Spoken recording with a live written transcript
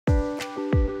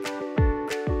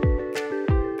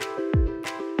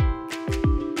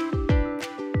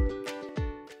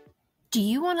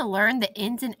want to learn the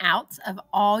ins and outs of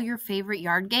all your favorite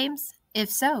yard games? If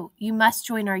so, you must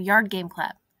join our Yard Game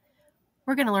Club.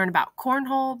 We're going to learn about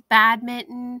cornhole,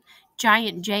 badminton,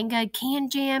 giant Jenga, can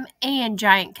jam, and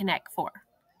giant Connect 4.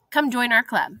 Come join our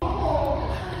club.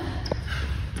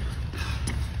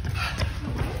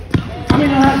 How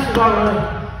many laps did I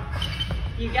run?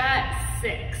 You got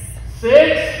 6. 6?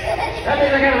 That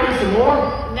means I gotta run some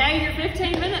more? Now your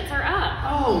 15 minutes are up.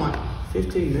 Oh my,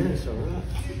 15 minutes are up.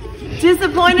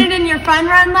 Disappointed in your fun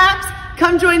run laps?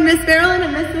 Come join Miss Marilyn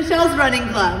and Miss Michelle's running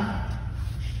club.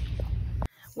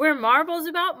 We're marbles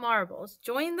about marbles.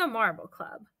 Join the Marble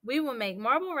Club. We will make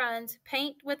marble runs,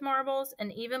 paint with marbles,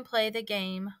 and even play the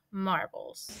game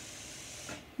Marbles.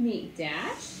 Meet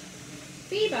Dash,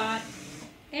 Bebot,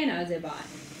 and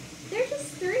Ozobot. They're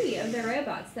just 3 of the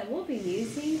robots that we'll be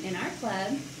using in our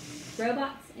club,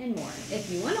 Robots and More.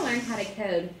 If you want to learn how to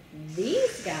code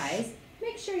these guys,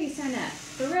 make sure you sign up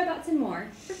for Robots and More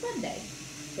for Club Day.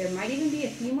 There might even be a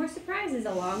few more surprises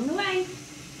along the way.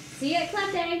 See you at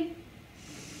Club Day.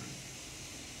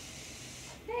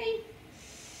 Hey.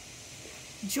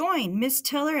 Join Miss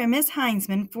Tiller and Miss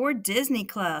Heinzman for Disney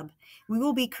Club. We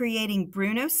will be creating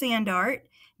Bruno sand art,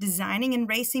 designing and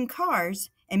racing cars,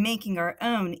 and making our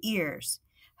own ears.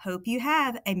 Hope you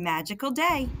have a magical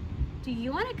day. Do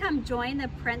you want to come join the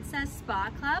Princess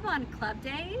Spa Club on club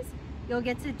days? You'll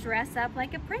get to dress up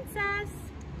like a princess.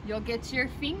 You'll get your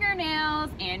fingernails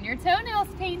and your toenails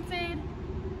painted.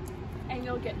 And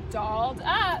you'll get dolled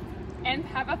up and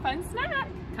have a fun snack.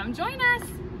 Come join us.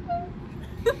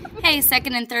 Hey,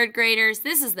 2nd and 3rd graders,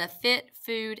 this is the Fit,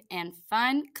 Food, and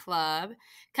Fun Club.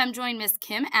 Come join Miss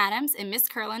Kim Adams and Miss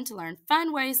Curlin to learn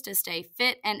fun ways to stay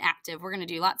fit and active. We're going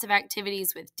to do lots of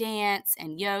activities with dance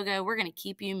and yoga. We're going to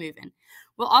keep you moving.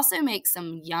 We'll also make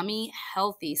some yummy,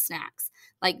 healthy snacks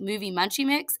like movie munchie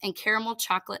mix and caramel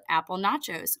chocolate apple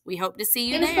nachos. We hope to see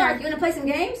you there. Spark, you want to play some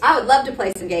games? I would love to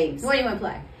play some games. What do you want to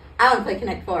play? I want to play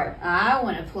Connect 4. I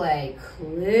want to play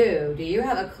Clue. Do you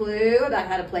have a clue about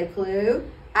how to play Clue?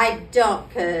 I don't,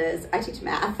 because I teach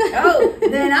math. Oh,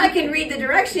 then I can read the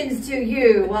directions to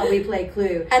you while we play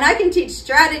Clue. And I can teach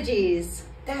strategies.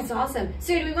 That's awesome.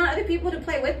 So do we want other people to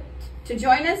play with, to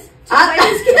join us?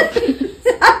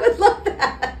 I would love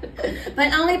that.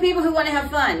 But only people who want to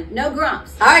have fun. No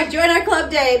grumps. All right, join our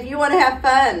club day if you want to have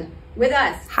fun. With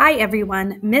us. Hi,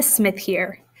 everyone. Miss Smith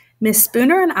here. Miss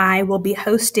Spooner and I will be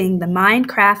hosting the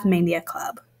Minecraft Mania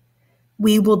Club.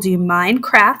 We will do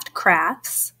Minecraft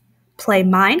crafts, play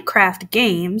Minecraft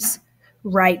games,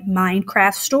 write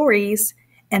Minecraft stories,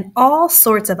 and all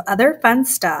sorts of other fun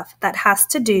stuff that has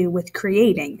to do with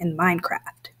creating in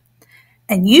Minecraft.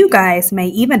 And you guys may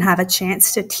even have a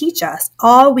chance to teach us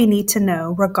all we need to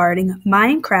know regarding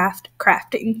Minecraft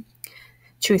crafting.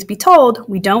 Truth be told,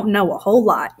 we don't know a whole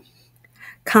lot.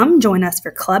 Come join us for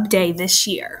Club Day this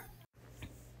year.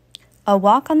 A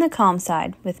Walk on the Calm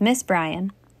Side with Miss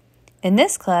Bryan. In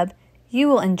this club, you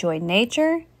will enjoy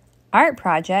nature, art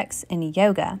projects, and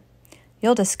yoga.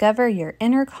 You'll discover your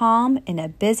inner calm in a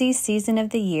busy season of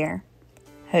the year.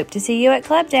 Hope to see you at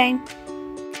Club Day.